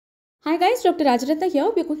Hi guys, Dr. Rajarathna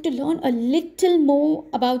here. We're going to learn a little more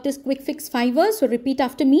about this quick fix fiber. So repeat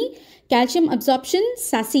after me. Calcium absorption,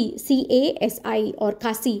 CASI, C-A-S-I or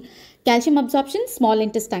CASI. Calcium absorption, small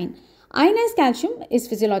intestine. Ionized calcium is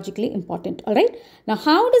physiologically important. Alright. Now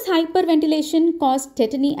how does hyperventilation cause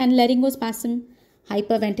tetany and laryngospasm?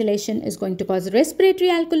 Hyperventilation is going to cause respiratory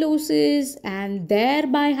alkalosis and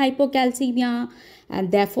thereby hypocalcemia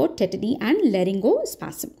and therefore tetany and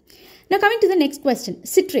laryngospasm. Now coming to the next question,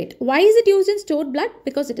 citrate. Why is it used in stored blood?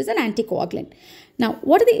 Because it is an anticoagulant. Now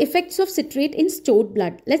what are the effects of citrate in stored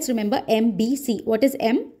blood? Let's remember MBC. What is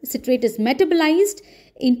M? Citrate is metabolized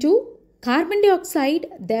into carbon dioxide,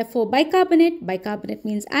 therefore bicarbonate. Bicarbonate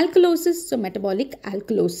means alkalosis, so metabolic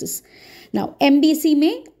alkalosis. Now MBC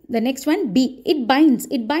may, the next one B, it binds.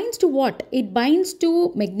 It binds to what? It binds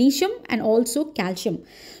to magnesium and also calcium.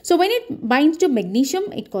 So when it binds to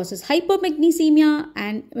magnesium, it causes hypermagnesemia,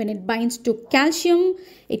 and when it binds to calcium,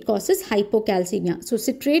 it causes hypocalcemia. So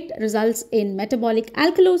citrate results in metabolic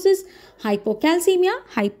alkalosis, hypocalcemia,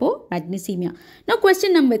 hypomagnesemia. Now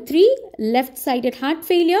question number 3, left-sided heart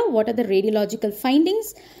failure. What are the radiological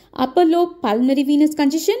findings? Upper lobe pulmonary venous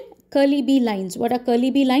congestion. Curly B lines. What are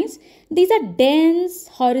curly B lines? These are dense,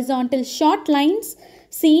 horizontal, short lines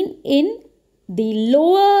seen in the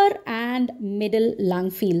lower and middle lung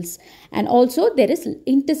fields. And also there is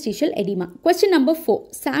interstitial edema. Question number 4.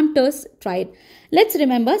 Samter's triad. Let's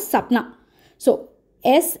remember SAPNA. So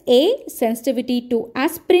SA, sensitivity to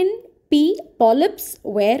aspirin. P, polyps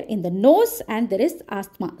were in the nose, and there is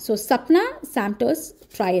asthma. So SAPNA, Samter's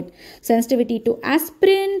triad. Sensitivity to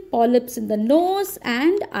aspirin, polyps in the nose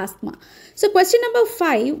and asthma. So question number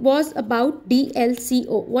 5 was about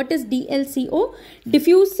DLCO. What is DLCO?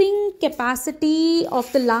 Diffusing capacity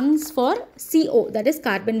of the lungs for CO, that is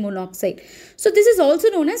carbon monoxide. So this is also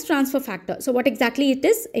known as transfer factor. So what exactly it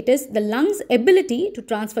is? It is the lungs' ability to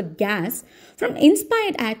transfer gas from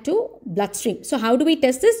inspired air to bloodstream. So how do we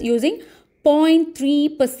test this? Using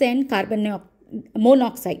 0.3% carbon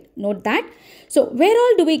monoxide. Note that. So where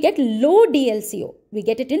all do we get low DLCO? We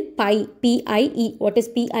get it in PIE. What is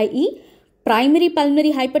PIE? Primary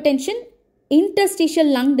pulmonary hypertension,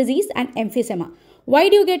 interstitial lung disease and emphysema. Why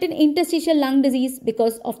do you get an interstitial lung disease?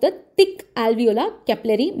 Because of the thick alveolar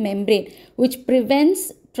capillary membrane, which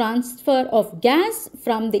prevents transfer of gas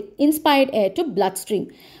from the inspired air to bloodstream.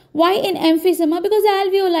 Why in emphysema? Because the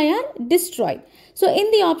alveoli are destroyed. So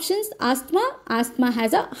in the options, asthma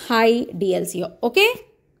has a high DLCO. Okay?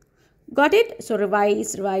 Got it? So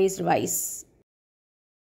revise.